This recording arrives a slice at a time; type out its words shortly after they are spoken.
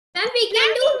Ma'am, we can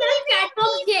do the chat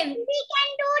box game. We can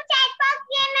do chat box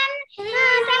game and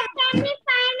that can be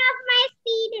fine of my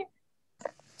speed.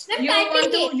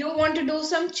 You want to do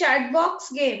some chat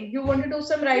box game? You want to do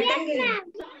some writing game? Ma'am,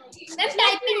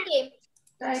 typing game.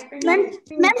 Typing Ma'am,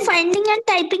 game. finding and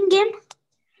typing game.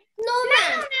 No,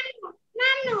 ma'am.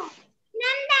 No.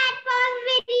 None that was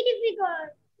very difficult.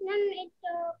 None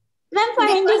Ma'am,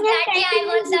 finding Because and that day I typing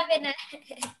was is the winner.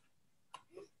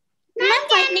 Ma'am,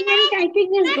 finding and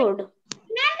typing is good.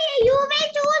 Ma'am, you will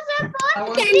choose the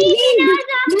first Can three winners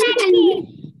of that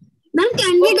game. Ma'am,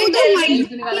 can we do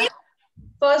the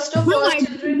First of all,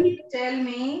 children, tell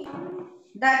me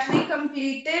that we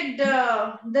completed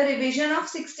the revision of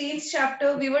 16th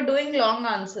chapter. We were doing long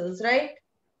answers, right?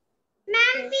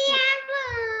 Ma'am, we have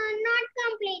not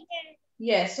completed.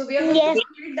 Yes, so we are going to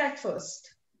complete that first.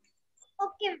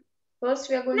 Okay. First,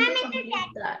 we are going to complete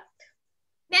that.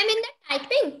 Ma'am, in the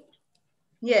typing?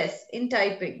 Yes, in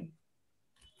typing.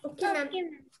 Okay, ma'am.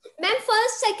 Ma'am,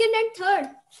 first, second and third.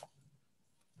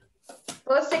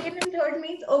 First, second and third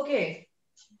means, okay.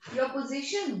 Your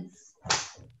positions.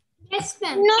 Yes,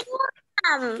 ma'am. No,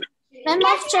 ma'am. Ma'am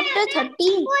of chapter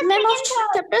 13. Ma'am of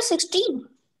chapter 16.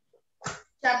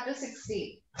 Chapter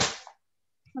 16.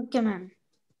 Okay, ma'am.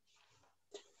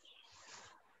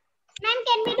 Ma'am,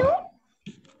 can we do?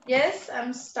 Yes,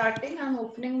 I'm starting. I'm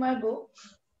opening my book.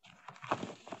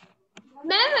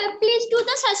 Ma'am, please do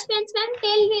the suspense, ma'am,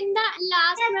 till in the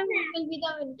last one will be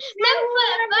the winner. Ma'am,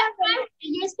 but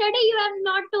yesterday you have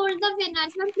not told the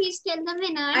winners. Ma'am, please tell the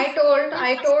winners.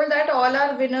 I told that all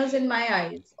are winners in my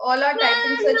eyes. All are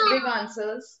typing such big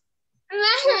answers.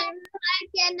 Ma'am,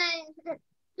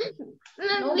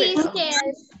 Ma'am, No, please beta.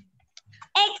 tell.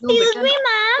 Excuse me,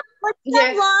 ma'am. But Yes.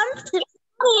 I want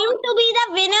him to be the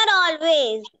winner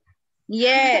always.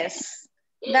 Yes,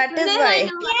 that is Ma'am, why I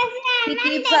know. Yes, ma'am. he Ma'am,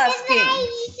 keeps that asking. is why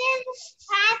he is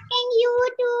asking you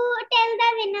to tell the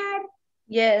winner.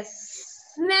 Yes.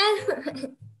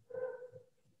 Ma'am,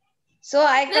 So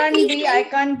I please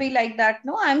can't be like that.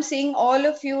 No, I'm seeing all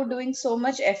of you doing so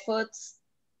much efforts.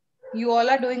 You all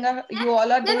are doing ma'am, so I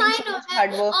much know,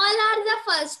 hard work. all are the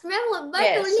first, ma'am, but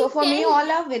Yes. only So for me, 10.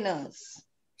 all are winners.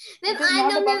 Ma'am, It is I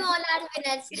not know, ma'am, about- all are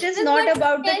winners. It is Ma'am, not but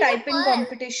about the tell typing first.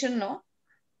 competition, no.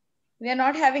 We are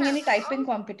not having any typing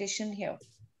competition here.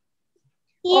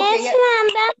 Yes, Okay, yeah. ma'am.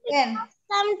 Then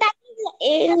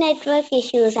Sometimes network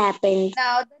issues happen.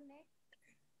 now the next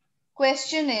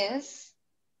question is,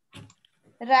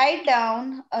 write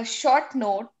down a short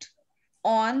note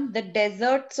on the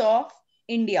deserts of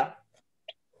India.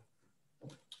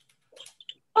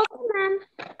 Okay, ma'am.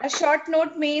 A short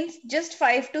note means just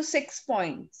 5 to 6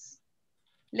 points.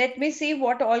 Let me see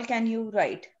what all can you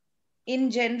write.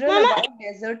 In general, Mama. about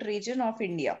desert region of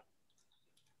India.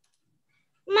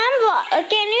 Ma'am,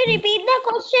 can you repeat the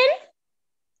question?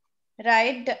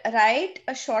 Write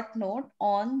a short note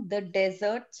on the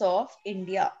deserts of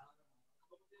India.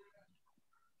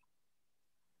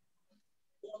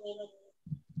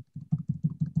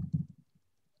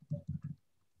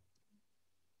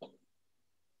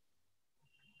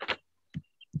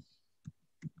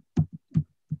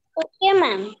 Okay,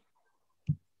 ma'am.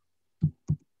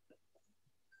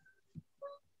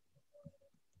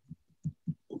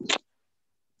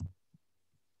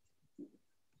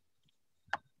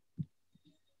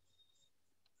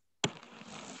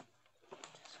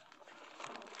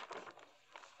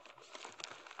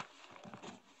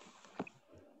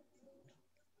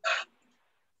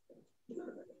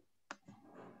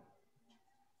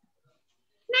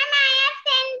 Ma'am, I have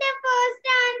sent the first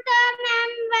answer,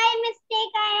 ma'am. By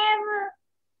mistake, I have.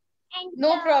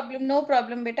 No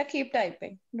problem, beta. Keep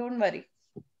typing. Don't worry.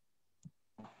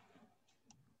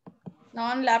 Now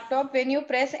on laptop, when you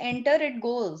press enter, it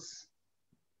goes.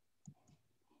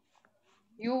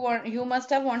 You must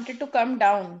have wanted to come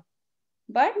down,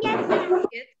 but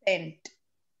it gets sent.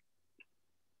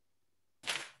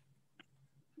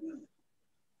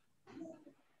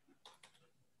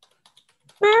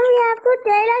 Ma'am, we have to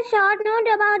tell a short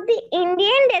note about the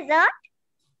Indian desert.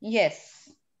 Yes.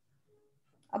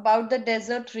 About the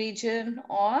desert region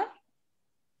or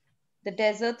the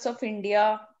deserts of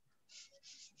India.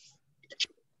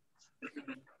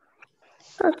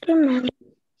 Okay, ma'am.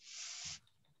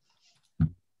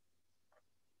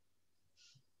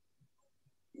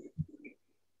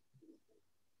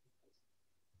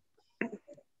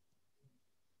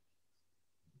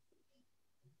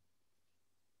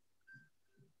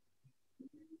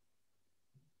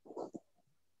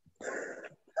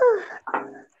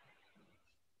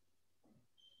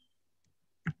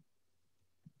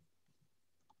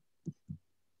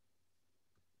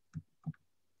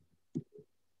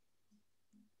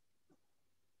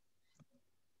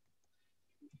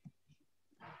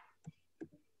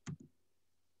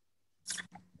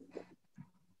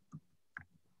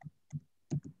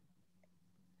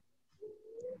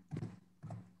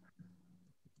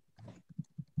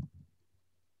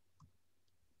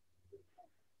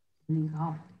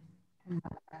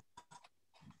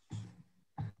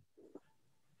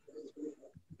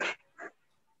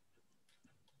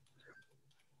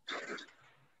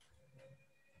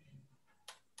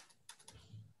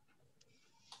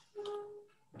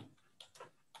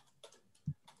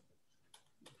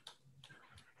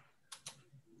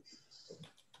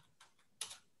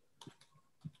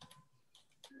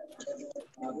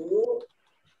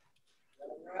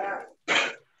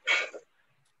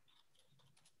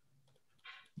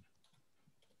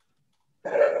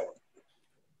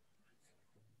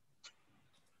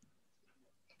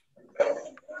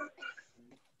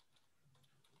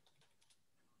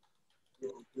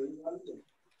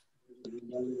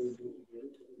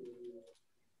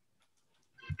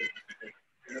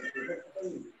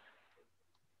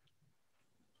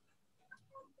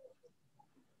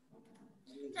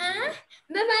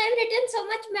 Ma'am, I have written so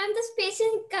much, ma'am. The space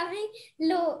is coming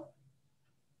low.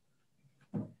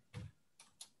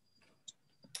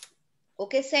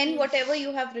 Okay, send whatever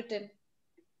you have written.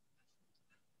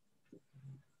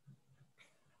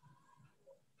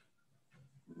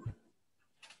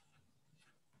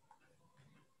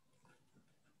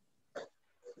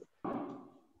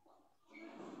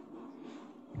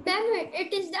 Ma'am,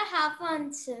 it is the half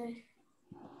answer.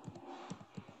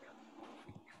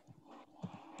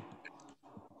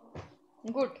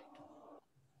 Good.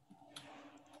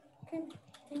 Okay,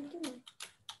 thank you, ma'am.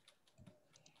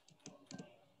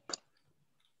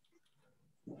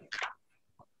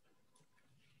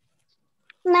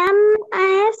 Ma'am, I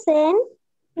have sent.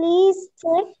 Please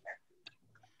check.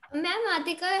 Ma'am,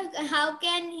 Atika, how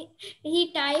can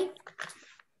he type?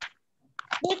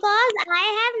 Because I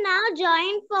have now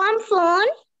joined from phone.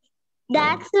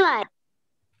 That's why.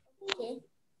 Okay.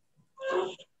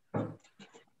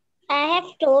 I have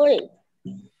told.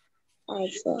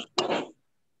 Also.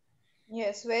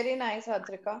 Yes, very nice,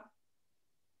 Adrika.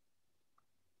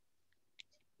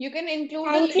 You can include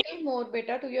a Thank you. little more,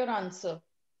 beta, to your answer.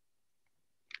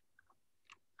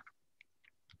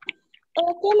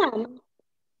 Okay, ma'am.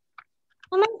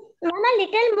 Mama, a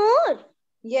little more.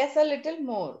 Yes, a little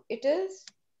more. It is.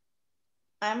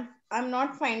 I'm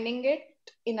not finding it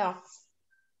enough.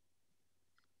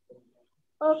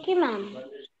 Okay, ma'am.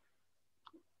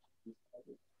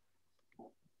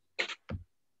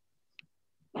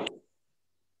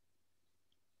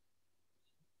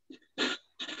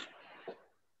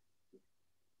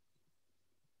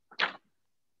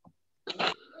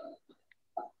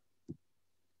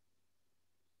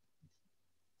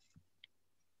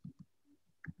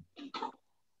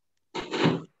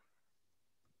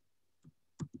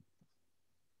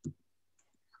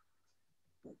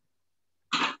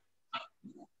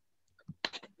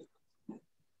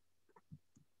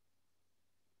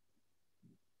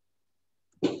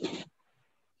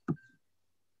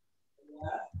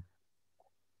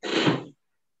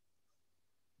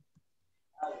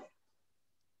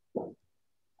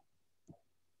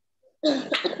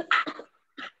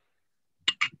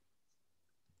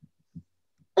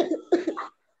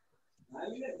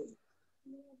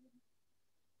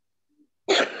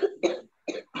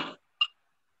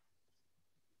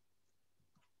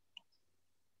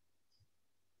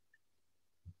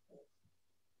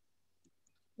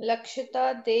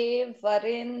 Lakshita, Dev,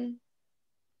 Varin,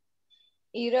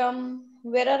 Iram,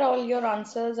 where are all your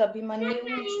answers? Abhimanyu?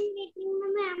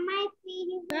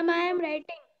 Ma'am, I am writing.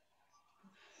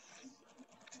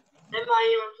 Ma'am,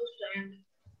 I also sent.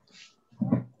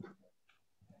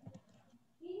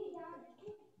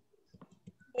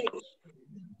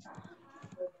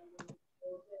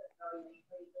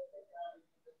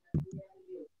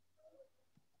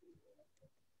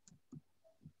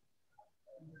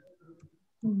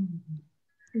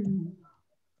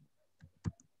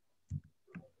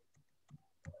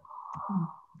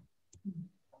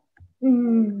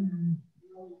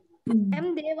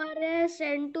 Ma'am, they were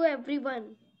sent to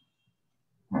everyone.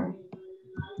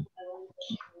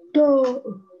 So,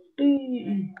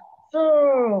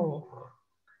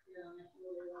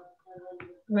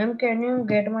 ma'am, can you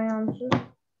get my answer?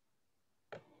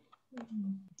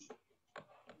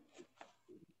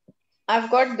 I've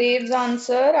got Dev's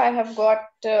answer. I have got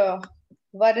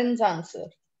Varin's answer.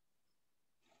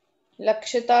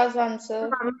 Lakshita's answer.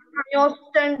 You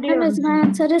sent the answer. My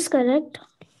answer is correct.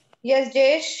 Yes,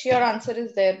 Jesh, your answer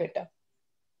is there, beta.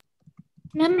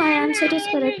 Ma'am, my answer is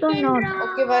correct or not?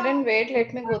 Okay, Varin, wait.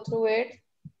 Let me go through it.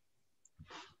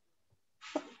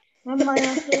 Ma'am, my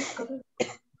answer is correct.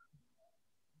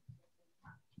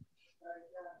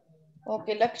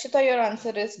 Okay, Lakshita, your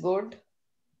answer is good.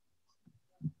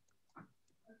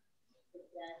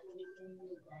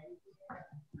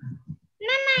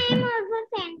 Ma'am, I am also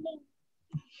sending.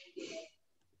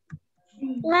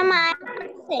 Ma'am, I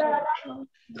said.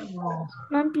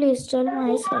 Ma'am, please tell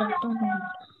my correct or not.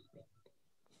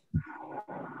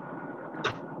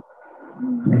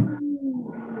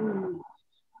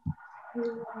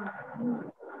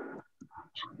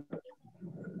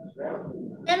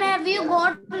 Ma'am, have you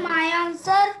got my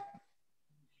answer?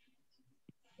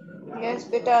 Yes,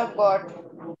 beta, I've got.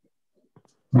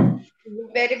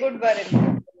 Very good,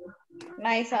 Varun.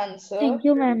 Nice answer. Thank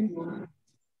you, ma'am.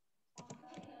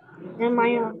 Ma'am, my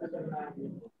answer.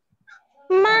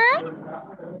 Ma'am,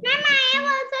 Ma'am, I have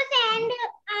also sent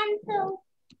answer.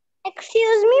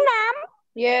 excuse me, ma'am.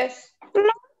 Yes.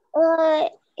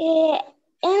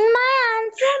 In my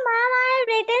answer, ma'am, I have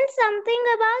written something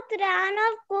about Ran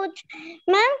of Kuch.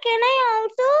 Ma'am, can I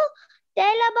also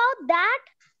tell about that?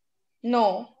 No.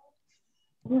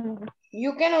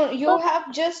 You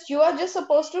are just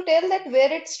supposed to tell that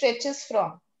where it stretches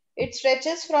from. It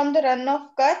stretches from the run of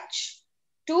Kutch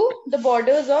to the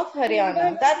borders of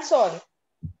Haryana. That's all.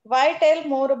 Why tell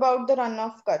more about the run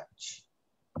of Kutch?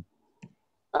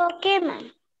 Okay,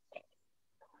 ma'am.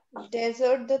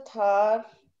 Desert the Thar,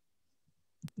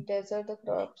 desert the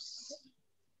crops.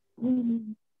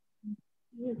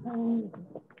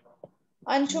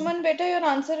 Anshuman, beta, your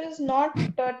answer is not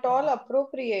at all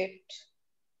appropriate.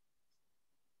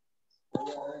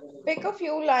 Pick a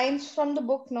few lines from the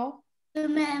book, no?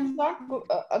 Ma'am. Not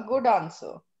a good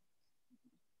answer.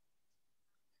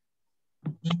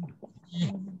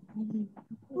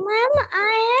 Ma'am,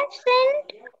 I have sent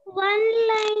one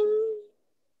line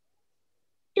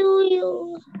to you.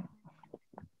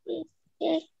 Please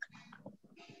check.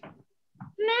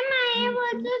 Ma'am, I have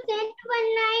also sent one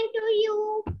line to you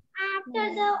after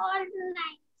the all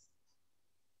lines.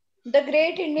 The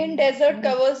Great Indian Desert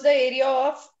covers the area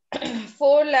of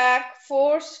 4 lakh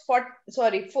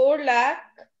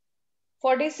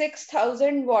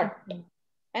 46,000 what?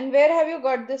 And where have you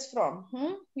got this from?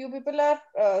 You people are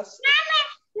Ma'am, this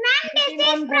sitting is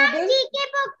on from Google. GK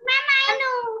book. Ma'am, I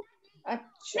know.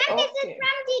 Achha, Ma'am, this is okay.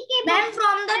 from GK book. Ma'am,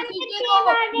 from the GK book.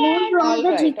 Ma'am, from All the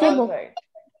right, GK all book. right.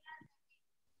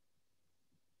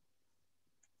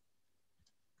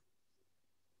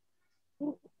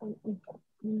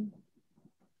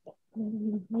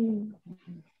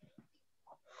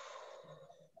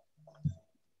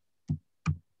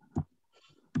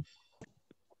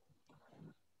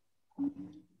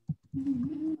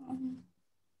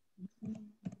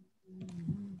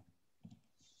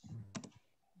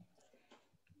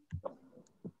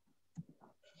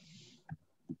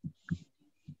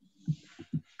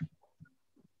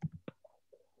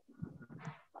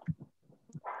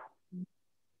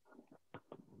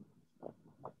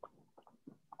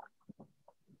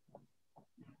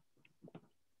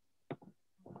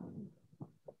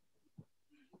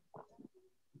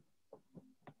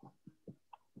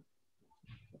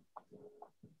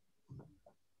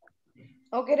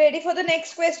 Okay, ready for the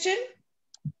next question?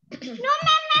 No,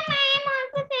 ma'am, I am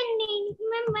also sending.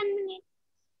 Ma'am, 1 minute.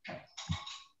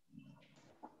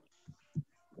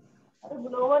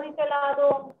 Blower ही चला दो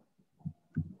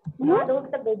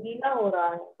तक गीला हो रहा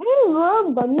है वो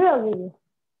बंद है अभी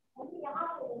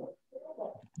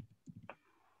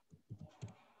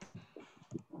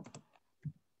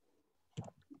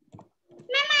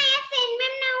Ma'am, I have sent.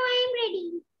 Ma'am, now I am ready.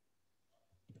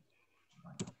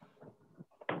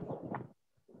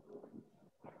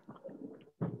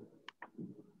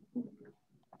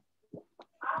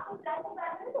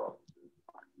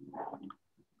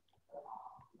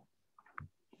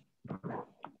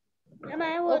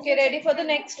 Okay, ready for the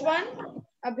next one?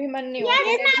 Abhimanyu. Yes,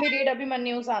 Okay, let me read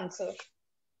Abhimanyu's answer.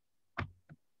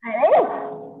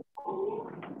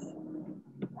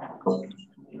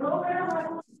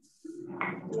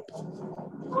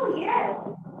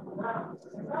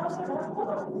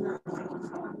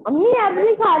 अम्मी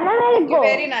आपने खाना मेरे Okay, को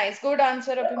very nice. Good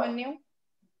answer, Abhimanyu.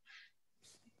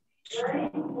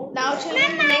 Now,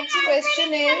 children, the next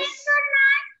question is...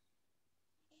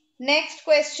 Next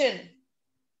question.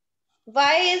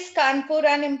 Why is Kanpur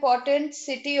an important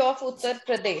city of Uttar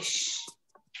Pradesh?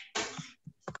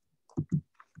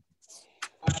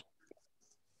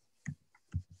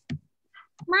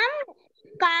 Ma'am,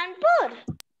 Kanpur.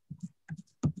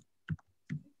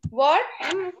 What?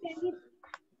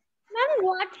 Ma'am,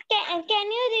 what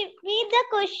can you repeat the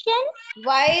question?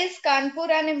 Why is Kanpur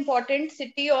an important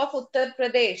city of Uttar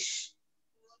Pradesh?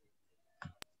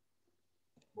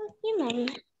 Okay, ma'am.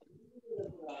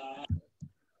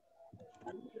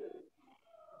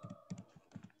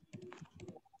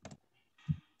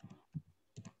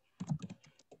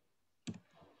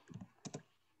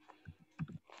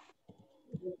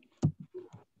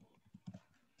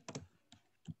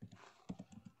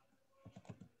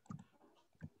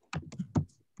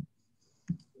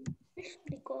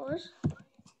 Because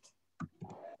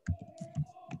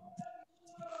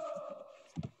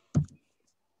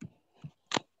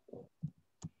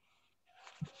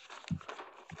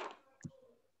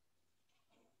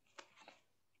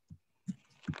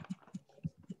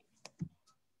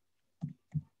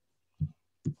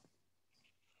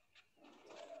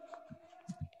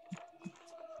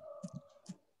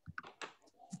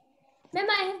Ma'am,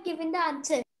 I have given the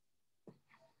answer.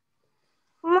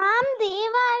 Mom,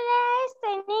 Devala is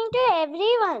sending to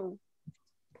everyone.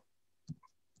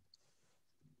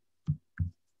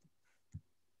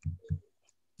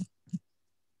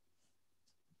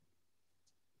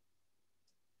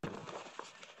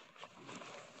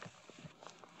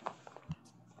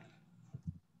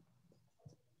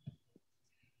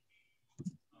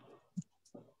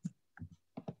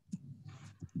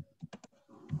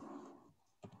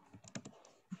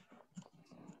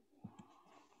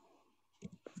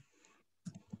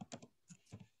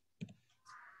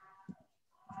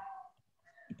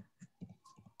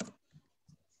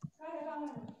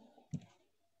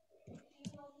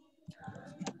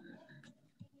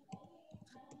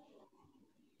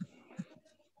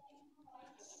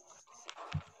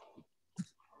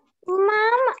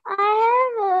 Mom, I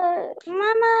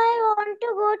want to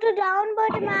go to down,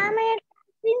 but mom, it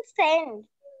has been sent.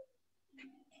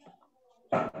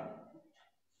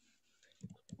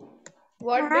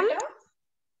 What, Ma'am? beta?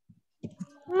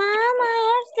 Mom, I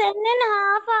have sent an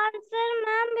half answer,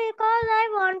 ma'am, because I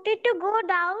wanted to go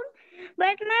down,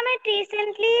 but ma'am, it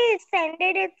recently sent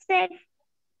it itself.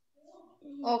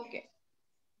 Okay.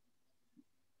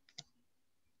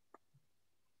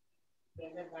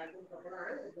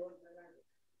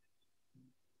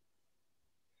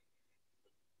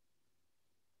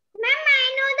 Ma'am, I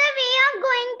know the way of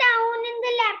going down in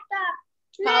the laptop.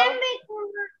 How?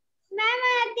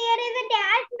 Ma'am, there is a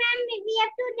dash, ma'am. We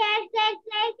have to dash,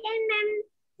 and ma'am,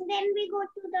 then we go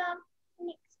to the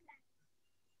next line.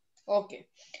 Okay.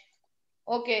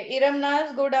 Okay.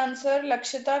 Iramnaz, good answer.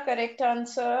 Lakshita, correct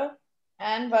answer.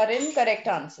 And Varin, correct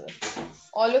answer.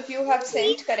 All of you have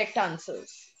sent correct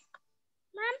answers.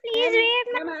 Ma'am, please wait,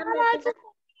 ma'am. I'm also.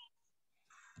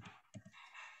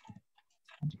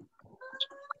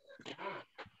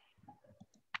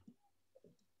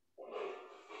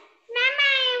 Ma'am, I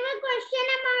have a question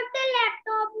about the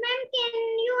laptop. Ma'am, can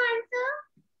you answer?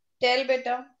 Tell,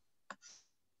 beta.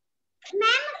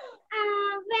 Ma'am,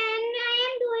 when I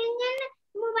am doing in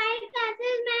mobile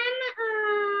classes, ma'am,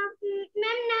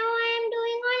 now I am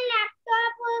doing on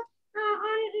laptop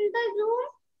on the Zoom.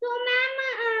 So, ma'am,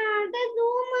 the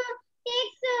Zoom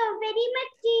takes very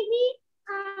much GB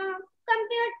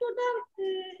compared to the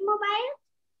mobile.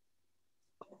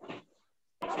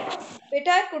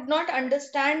 Beta, I could not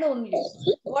understand only.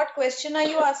 What question are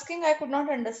you asking? I could not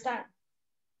understand.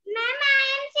 Ma'am, I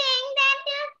am saying that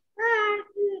when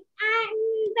I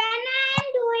am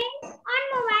doing on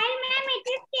mobile, ma'am, it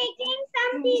is taking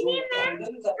some GB, ma'am.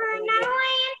 Now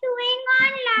I am doing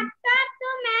on laptop, so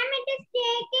ma'am, it is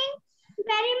taking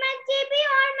very much GB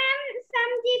or ma'am,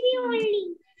 some GB only.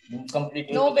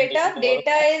 No, beta,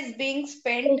 data is being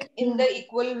spent in the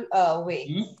equal way.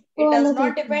 It does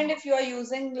not depend if you are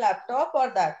using laptop or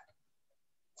that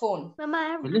phone. Ma'am, I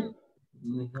have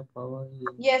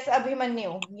Yes,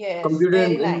 Abhimanyu. Yes, Computer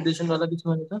very nice. invitation वाला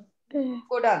किसमें आया था?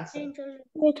 Good answer.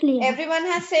 Everyone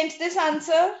has sent this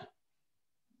answer.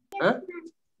 हाँ?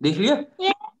 देख लिया?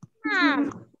 Yes,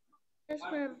 ma'am. Yes,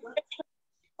 ma'am.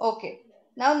 Okay.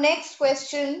 Now next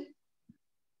question.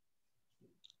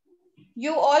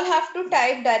 You all have to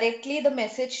type directly the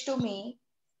message to me.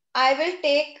 I will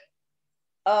take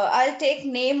I'll take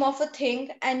name of a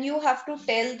thing and you have to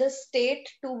tell the state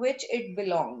to which it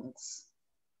belongs.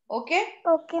 Okay?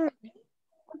 Okay, ma'am.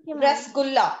 Okay, ma'am.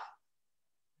 Rasgulla.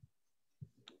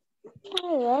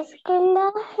 Yes,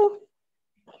 Kalla.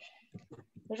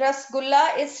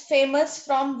 Rasgulla is famous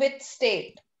from which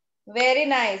state? Very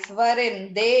nice.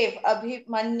 Varin, Dev,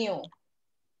 Abhimanyu.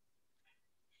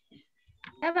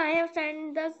 Ma'am, I have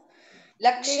sent the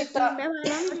Lakshita.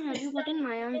 Ma'am, have you gotten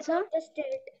my answer? the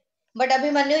state. But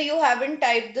Abhimanyu, you haven't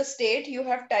typed the state. You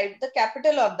have typed the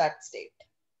capital of that state.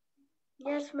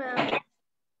 Yes, ma'am.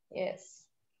 Yes.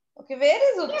 Okay,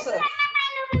 where is Utsav?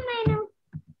 I know.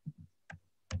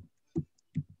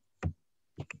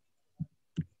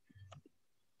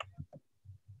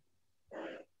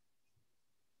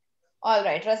 All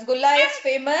right. Rasgulla is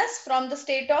famous from the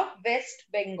state of West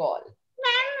Bengal.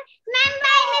 Ma'am,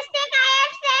 by mistake, I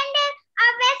have sent a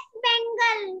West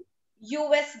Bengal.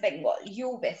 US Bengal.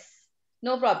 US.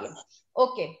 No problem.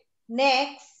 Okay.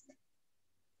 Next.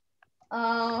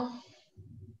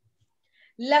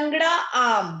 Langda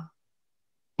Aam.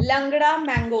 Langda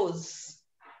mangoes.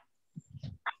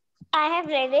 I have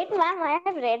read it, ma'am. I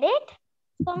have read it.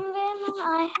 Somewhere, ma'am,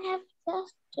 I have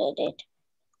just read it.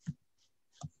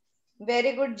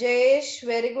 Very good, Jayesh.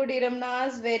 Very good,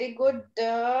 Iramnaz. Very good,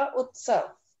 Utsav.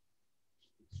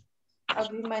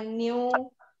 Abhimanyu.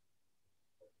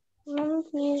 Ma'am,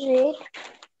 please read.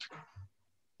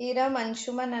 Iram,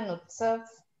 Anshuman, and Utsav.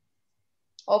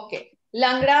 Okay.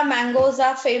 Langda mangoes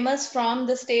are famous from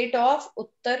the state of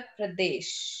Uttar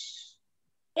Pradesh.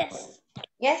 Yes.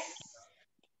 Yes.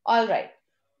 All right.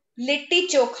 Litti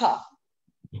chokha.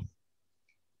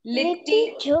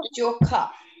 Litti chokha.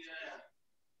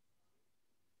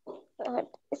 What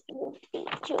is litti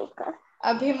chokha?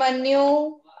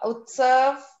 Abhimanyu,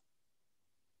 Utsav,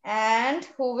 and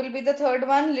who will be the third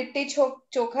one? Litti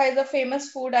chokha is a famous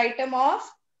food item of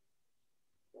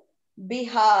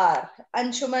Bihar.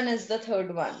 Anshuman is the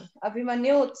third one.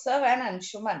 Abhimanyu, Utsav, and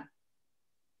Anshuman.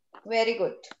 Very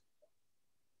good.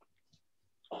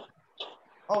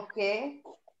 Okay.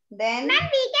 Then. Ma'am,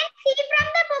 we can see from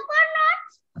the book or not?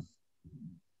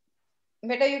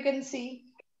 Better you can see.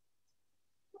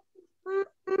 Ma'am,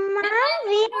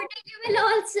 we You will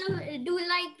also do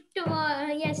like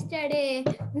tomorrow, yesterday.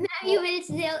 Now you will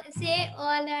say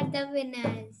all are the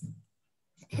winners.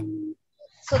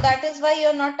 So that is why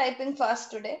you're not typing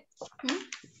fast today.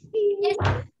 Yes.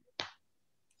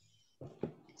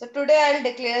 So today I'll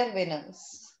declare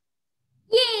winners.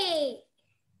 Yay!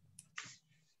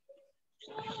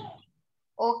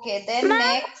 Okay, then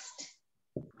next.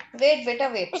 Wait, beta,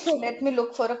 wait. Let me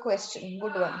look for a question.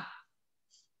 Good one.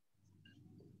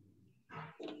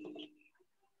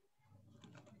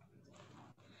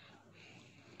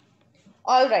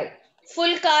 All right.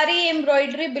 Fulkari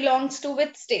embroidery belongs to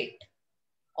which state?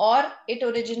 Or it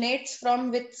originates from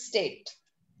which state?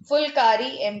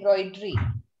 Fulkari embroidery.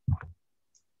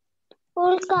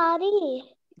 Fulkari.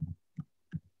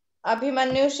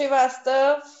 Abhimanyu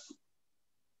Srivastav,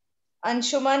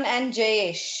 Anshuman and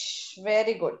Jayesh.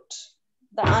 Very good.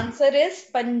 The answer is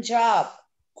Punjab.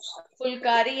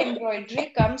 Fulkari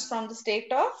embroidery comes from the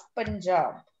state of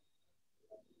Punjab.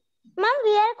 Ma'am,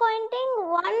 we are counting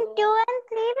 1, 2, and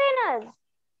 3 winners.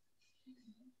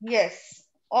 Yes.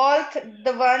 All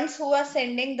the ones who are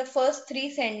sending, the first 3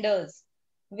 senders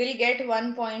will get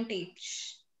 1 point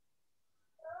each.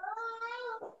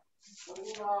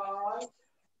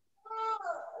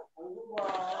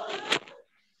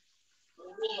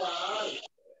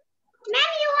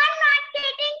 Ma'am, you are not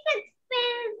getting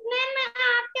suspense. Ma'am,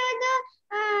 after the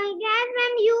yes,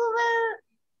 ma'am, you will.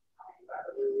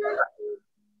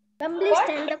 Ma'am, please What?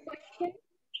 tell the question.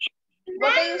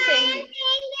 What are you Ma'am, I am saying?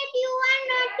 saying that you are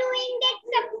not doing that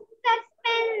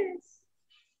suspense.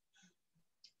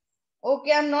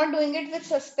 Okay, I'm not doing it with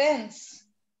suspense.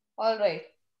 All right.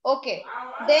 Okay.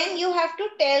 Then you have to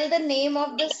tell the name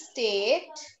of the state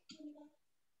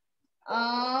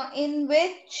in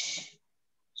which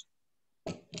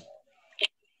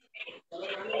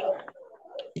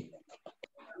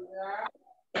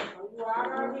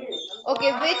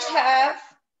which have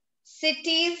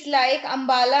cities like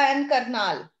Ambala and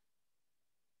Karnal.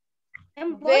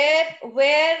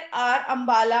 Where are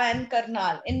Ambala and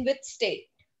Karnal? In which state?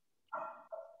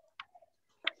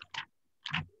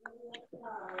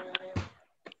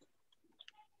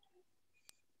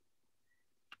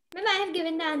 Ma'am, I have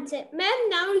given the answer. Ma'am,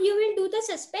 now you will do the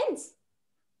suspense.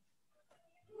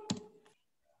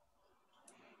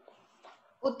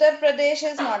 Uttar Pradesh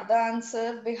is not the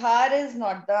answer. Bihar is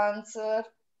not the answer.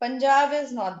 Punjab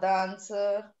is not the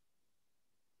answer.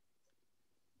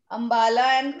 Ambala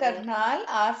and Karnal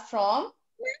are from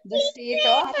the state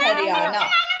of Haryana.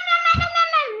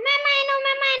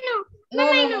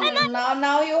 Ma'am, I know.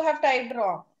 Now you have typed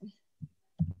wrong.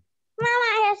 Ma'am,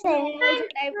 I have said it. Also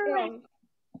typed wrong.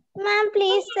 Ma'am,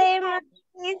 please say, ma'am.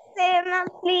 Please say, ma'am,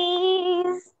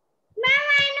 please. Ma'am,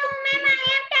 I know. Ma'am, I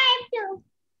have typed too.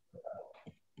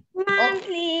 Ma'am, Okay.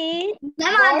 please.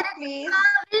 What, please? will not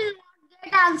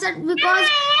get answered because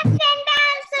I have sent the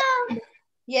answer.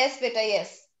 Yes, beta,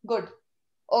 yes. Good.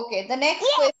 Okay, the next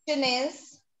question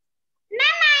is.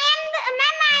 Ma'am,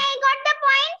 I got the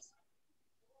points.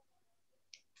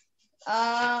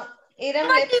 Iram,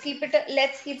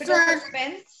 let's keep it a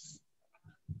suspense.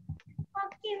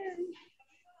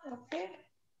 Okay.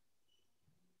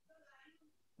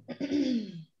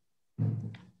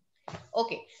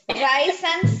 Okay. Rice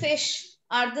and fish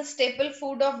are the staple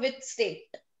food of which state?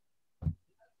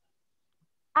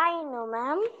 I know,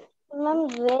 ma'am. Ma'am,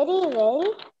 very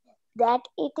well. That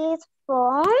it is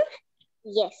from.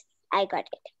 Yes, I got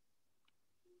it.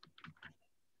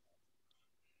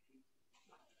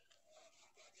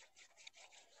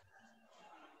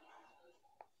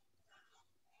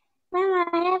 Ma'am,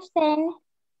 I have sent.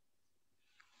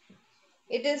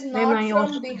 It is Ma'am, not I from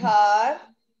also- Bihar.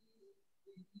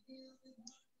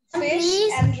 Fish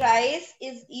Please. and rice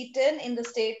is eaten in the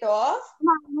state of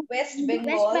West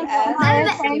Bengal, Bengal. as I have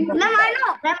was sent. given Ma'am, I above.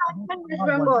 know. West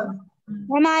Bengal.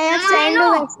 Ma'am, I have Ma'am, I sent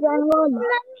know. West Bengal.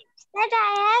 That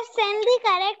I have sent the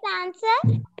correct answer.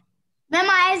 Ma'am,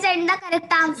 I sent the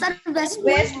correct answer.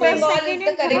 West Bengal. Bengal is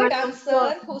the correct answer.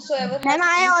 Whosoever has Ma'am, I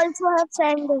finished. also have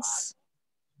sent this.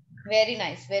 Very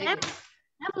nice, very good.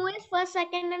 Ma'am, who is first,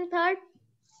 second, and third?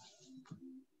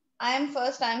 I am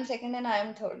first, I am second, and I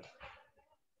am third.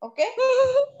 Okay?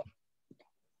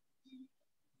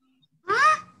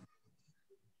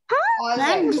 All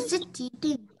Ma'am, right. this is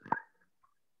cheating.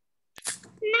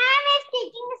 Ma'am is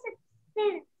taking a sip.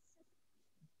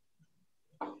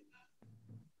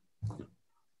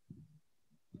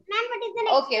 Ma'am, what is the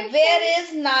next Okay, question? where is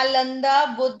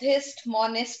Nalanda Buddhist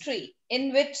Monastery?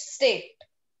 In which state?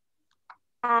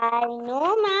 I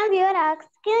know, ma'am. You are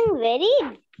asking very,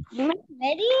 very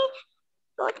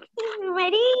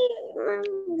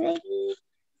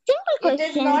simple It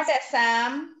is not questions.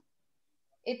 Assam.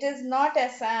 It is not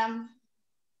Assam.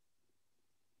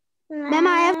 Ma'am,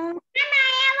 I have. Ma'am,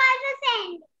 I have also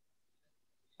sent.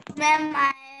 Ma'am,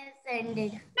 I sent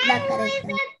it. The Ma'am, who correct is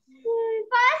answer. the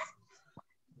first?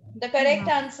 The correct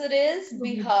answer is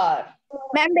Bihar.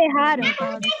 Ma'am, Bihar. Who is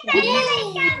the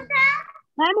correct answer?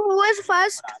 Ma'am, who was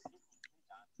first?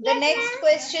 The next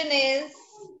question is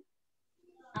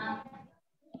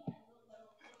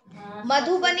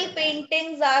Madhubani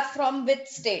paintings are from which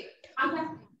state?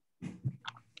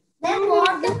 Then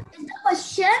what is the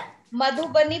question?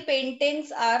 Madhubani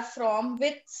paintings are from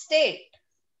which state?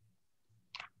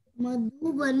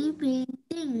 Madhubani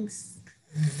paintings.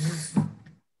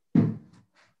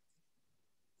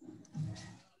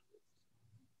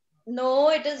 No,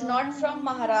 it is not from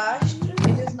Maharashtra.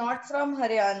 It is not from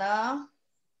Haryana.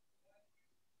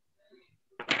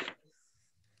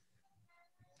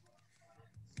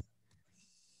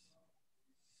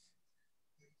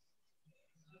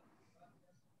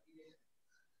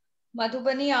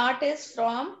 Madhubani art is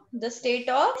from the state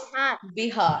of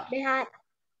Bihar. Bihar.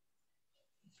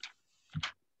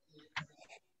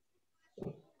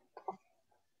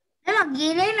 And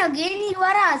again and again you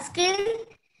are asking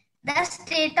the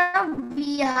state of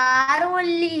Bihar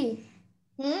only.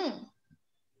 Okay.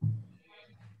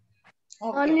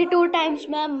 Only 2 times,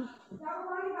 ma'am.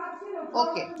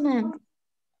 Okay. Ma'am.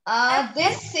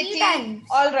 This three city, times.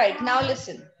 all right, now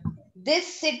listen.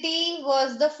 This city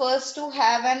was the first to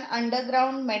have an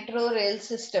underground metro rail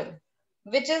system.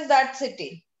 Which is that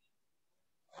city?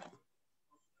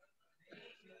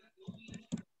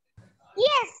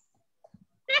 Yes.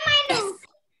 Ma'am, I know.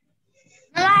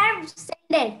 Now I have sent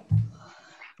it.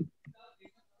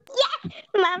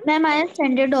 Ma'am, I have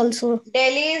sent it also.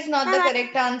 Delhi is not the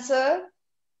correct answer.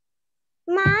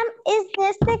 Ma'am, is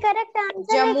this the correct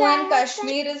answer? Jammu and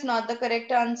Kashmir is not the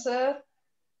correct answer.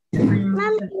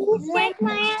 Ma'am, please check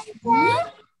my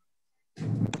answer.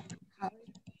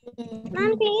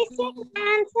 Ma'am, please check my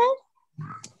answer.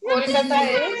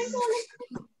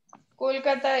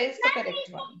 Kolkata is the correct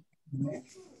one.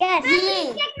 Yes.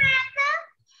 Check my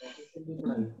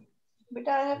answer. But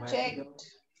I have checked.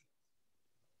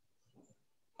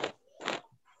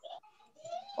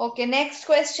 Okay, next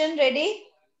question. Ready?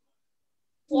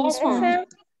 Yes, ma'am.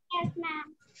 Yes, ma'am.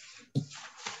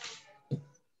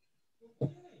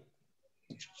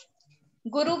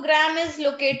 Gurugram is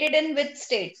located in which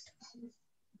state?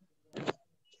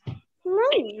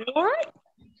 Ma'am, what?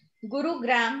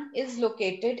 Gurugram is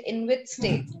located in which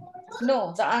state?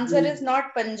 No, the answer is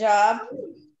not Punjab.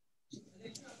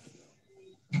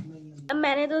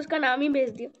 मैंने तो उसका नाम ही भेज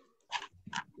दिया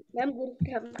ma'am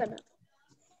Gurugram का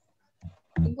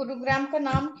नाम तो गुरुग्राम का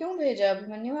नाम क्यों भेजा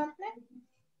अभिमन्यु आपने?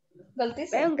 गलती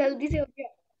से? मैम गलती से हो गया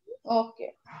Okay.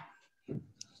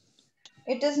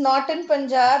 It is not in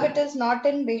Punjab. It is not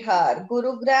in Bihar.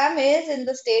 Gurugram is in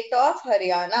the state of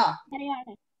Haryana.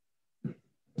 Haryana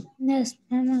Yes,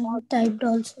 ma'am, I have typed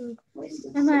also.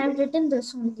 Ma'am, I have written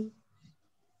this only.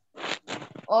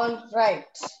 All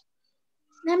right.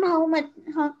 Ma'am,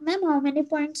 how many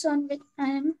points on which I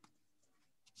am?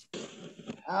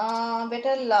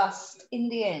 Better last in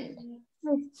the end.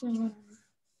 Okay, ma'am.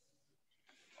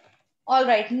 All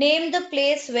right. Name the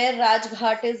place where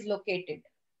Rajghat is located.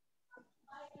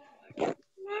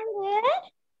 Ma'am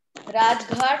where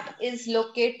Rajghat is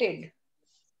located.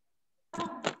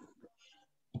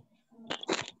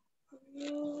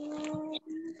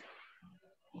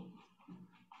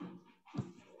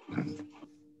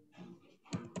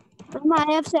 Ma'am,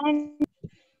 I have sent.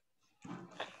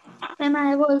 Ma'am, I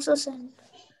have also sent.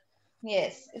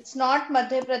 Yes, it's not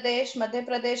Madhya Pradesh. Madhya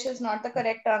Pradesh is not the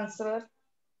correct answer.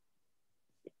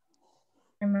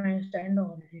 I stand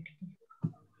already.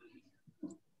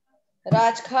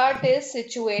 Rajghat is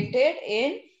situated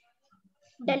in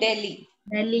Delhi.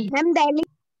 Delhi. Ma'am, Delhi.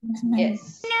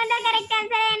 Yes. No, the correct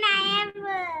answer, and I have,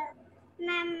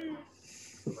 ma'am.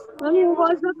 Ma'am, who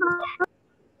was the first?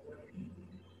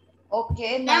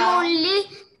 Okay, Ma'am, now only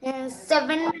 7.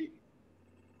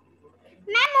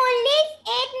 Ma'am, only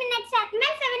 8 minutes left.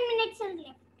 Ma'am, 7 minutes are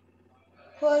left.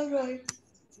 all right.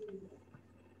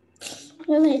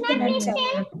 Wait, Ma'am, please minutes.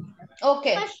 tell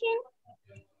Okay. question.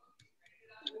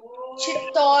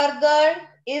 Chittorgarh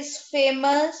is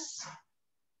famous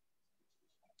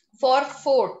for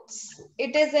forts.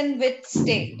 It is in which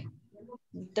state?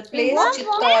 The place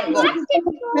Chittorgarh.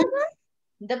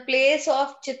 The place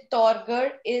of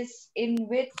Chittorgarh is in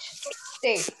which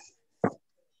state?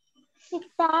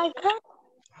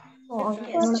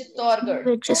 Yes, Chittorgarh.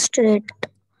 Which state?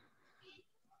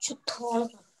 Chittorgarh.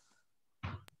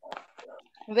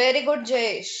 Very good,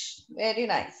 Jayesh. Very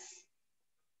nice.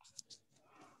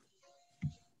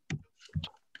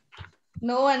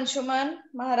 No, Anshuman.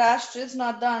 Maharashtra is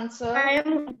not the answer. I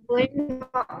am going.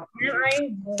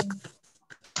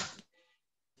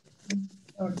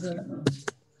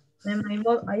 Ma'am,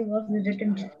 I was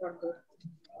visiting Chittorgarh.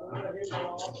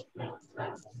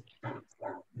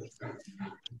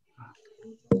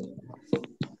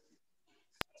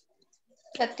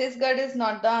 Chhattisgarh is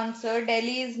not the answer.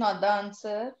 Delhi is not the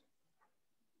answer.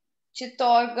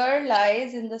 Chittorgarh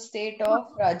lies in the state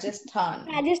of Rajasthan.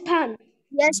 Rajasthan.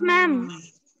 Yes, ma'am.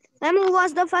 Ma'am, who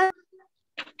was the first?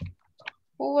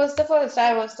 Who was the first?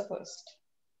 I was the first.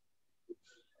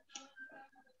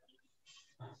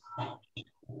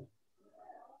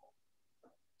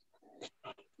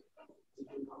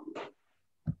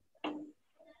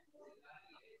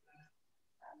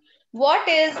 What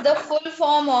is the full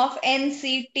form of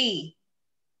NCT?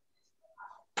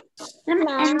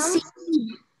 NC.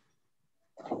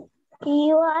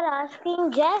 You are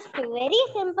asking just very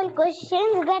simple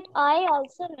questions that I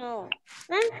also know.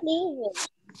 Ma'am, please wait.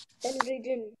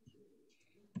 Region.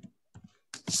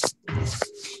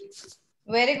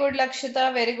 Very good,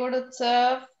 Lakshita. Very good,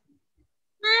 Utsav.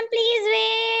 Ma'am, please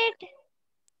wait.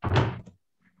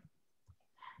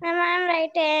 Ma'am, I'm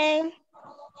writing.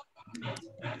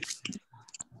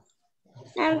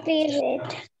 Ma'am, please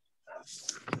wait.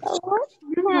 What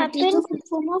What is the happened? full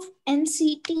form of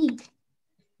NCT?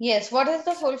 Yes, what is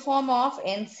the full form of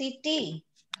NCT?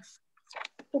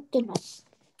 Okay, ma'am.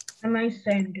 Ma'am, I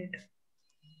sent it.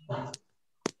 Ma'am,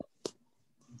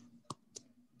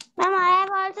 I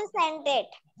have also sent it.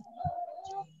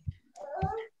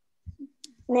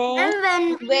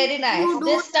 Next. Very nice.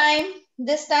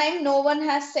 This time no one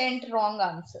has sent wrong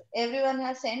answer. Everyone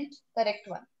has sent correct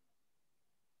one.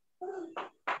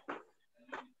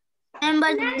 And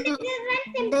but Ma'am, this is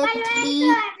one simple one, so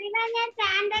everyone has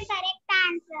found the correct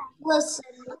answer. was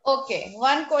Okay,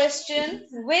 one question.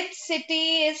 Which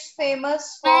city is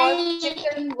famous for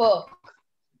chicken work?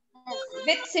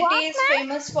 Which city is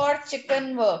famous for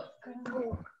chicken work?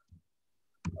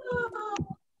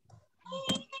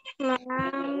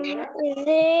 Ma'am, is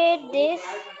it this?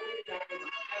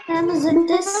 Ma'am, is it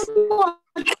this?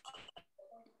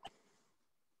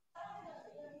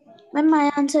 Ma'am,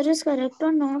 my answer is correct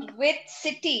or not? Which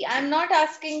city? I'm not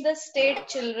asking the state,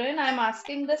 children. I'm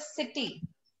asking the city.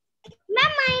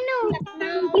 Ma'am, I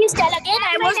know. Please tell again.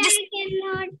 I was But just. I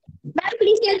cannot. Ma'am,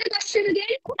 please tell the question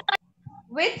again.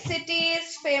 Which city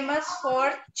is famous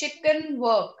for chicken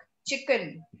work?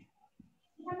 Chicken.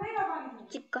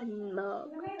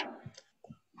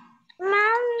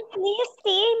 Ma'am, please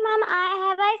see, ma'am,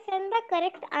 I sent the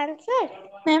correct answer?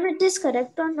 Ma'am, it is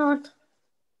correct or not?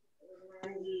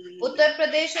 Uttar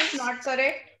Pradesh is not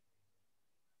correct.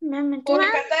 Ma'am, it is.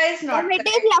 Kolkata is not correct.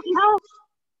 Lucknow.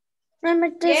 Ma'am,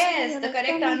 it is. Yes, the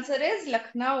correct answer is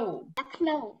Lucknow.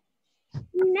 Lucknow.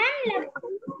 Ma'am,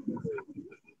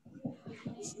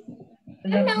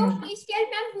 Now, please tell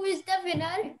ma'am who is the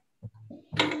winner.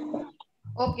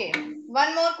 Okay,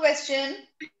 one more question.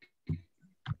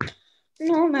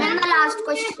 No, ma'am. Then the last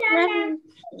question. Ma'am.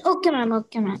 Okay, ma'am.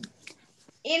 Okay, ma'am.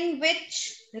 In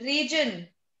which region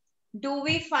do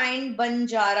we find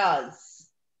Banjaras?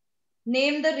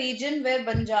 Name the region where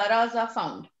Banjaras are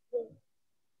found.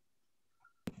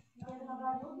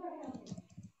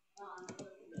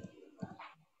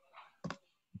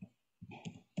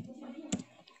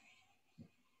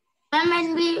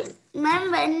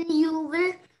 Ma'am, when you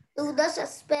will do the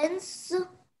suspense.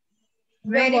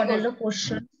 Very What is good. the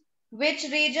question? Which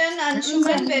region?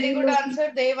 Anshuman, very good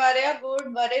answer. Devarya, good.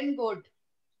 Varin, good.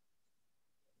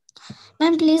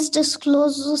 Ma'am, please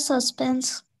disclose the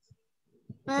suspense.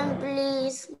 Ma'am,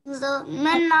 please.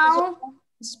 Ma'am, now.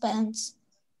 Suspense.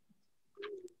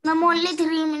 Ma'am, only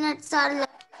 3 minutes are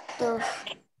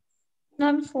left.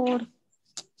 Ma'am, 4.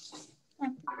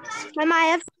 Ma'am, I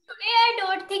have. Today I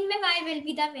don't think that I will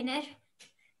be the winner.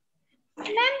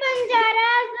 Ma'am,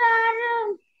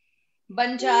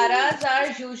 Banjaras are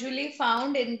usually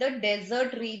found in the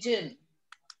desert region.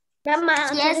 Ma'am, my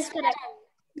answer Yes, is correct.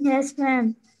 Yes,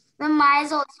 ma'am. ma'am, mine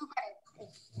is also correct.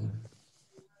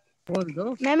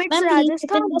 Ma'am, it's Ma'am, please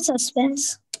open Rajasthan. the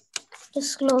suspense.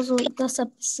 Disclose the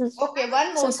suspense. Okay,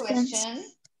 one more Suspense. question.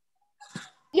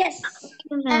 Yes.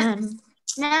 Ma'am.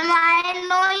 Ma'am, I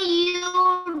know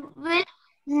you will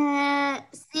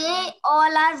say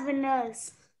all our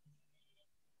winners.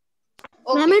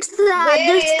 Okay. Ma'am, it's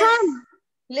Where is, Rajasthan.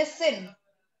 listen,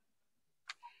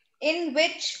 in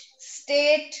which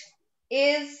state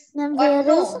is, Ma'am, or where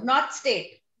no, is? not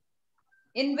state,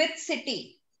 in which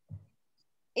city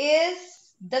is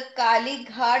the Kali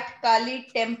Ghat Kali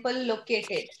temple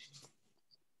located?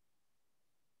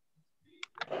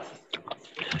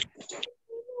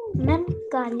 Ma'am,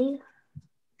 Kali.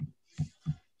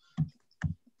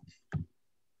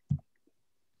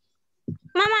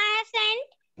 Ma'am, I have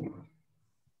sent.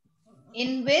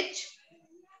 In which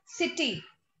city?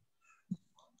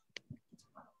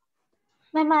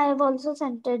 Ma'am, I have also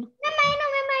sent it. Ma'am, I know.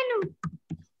 Ma'am, I know.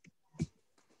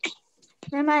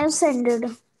 Ma'am, I have sent it.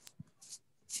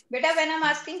 Beta, when I'm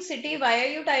asking city, why are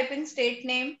you typing state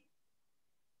name?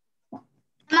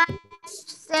 Ma'am, I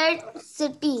said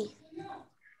city.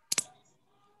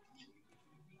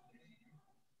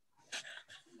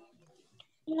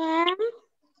 Ma'am,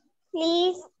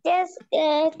 please just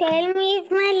tell me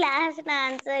if my last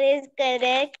answer is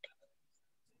correct.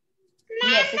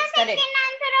 Yes, it's correct.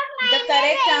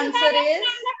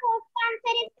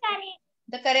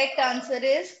 The correct answer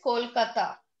is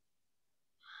Kolkata.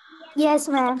 Yes,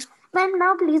 ma'am. Ma'am,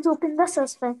 now please open the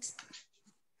suspense.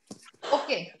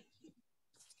 Okay.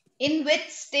 In which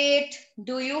state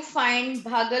do you find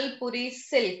Bhagalpuri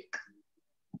silk?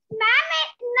 Ma'am,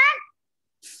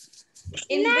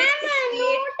 In which state?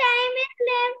 no time is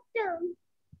left.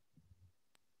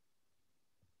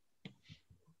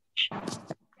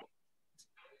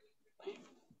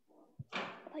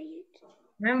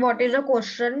 Ma'am, what is the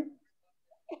question?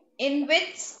 In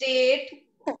which state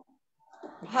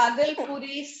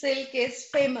Bhagalpuri silk is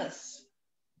famous?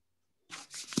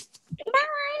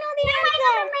 Ma'am, I know the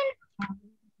answer.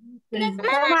 Ma'am,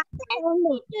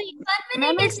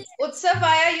 Ma'am, it's Utsav,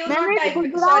 why are you Ma'am, not it's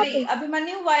typing? Gujarat. Sorry,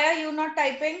 Abhimanyu, why are you not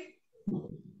typing?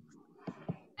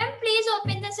 Ma'am, please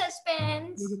open the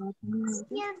suspense.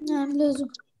 Ma'am, please.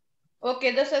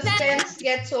 Okay, the suspense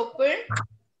gets opened.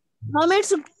 Ma'am,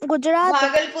 it's Gujarat.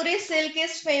 Bhagalpuri silk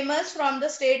is famous from the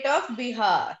state of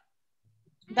Bihar.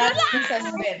 That's the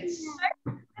suspense.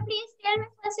 Please tell me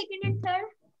first, second, and third.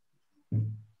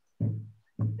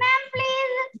 Ma'am,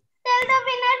 please tell the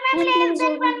winner. Ma'am, Ma'am, less please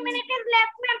than open. 1 minute is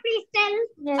left. Ma'am, please tell.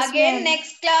 Yes, Again, ma'am.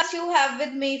 next class you have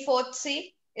with me, 4th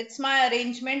C. It's my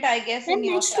arrangement, I guess, Ma'am, in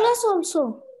your next class. class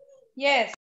also. Yes.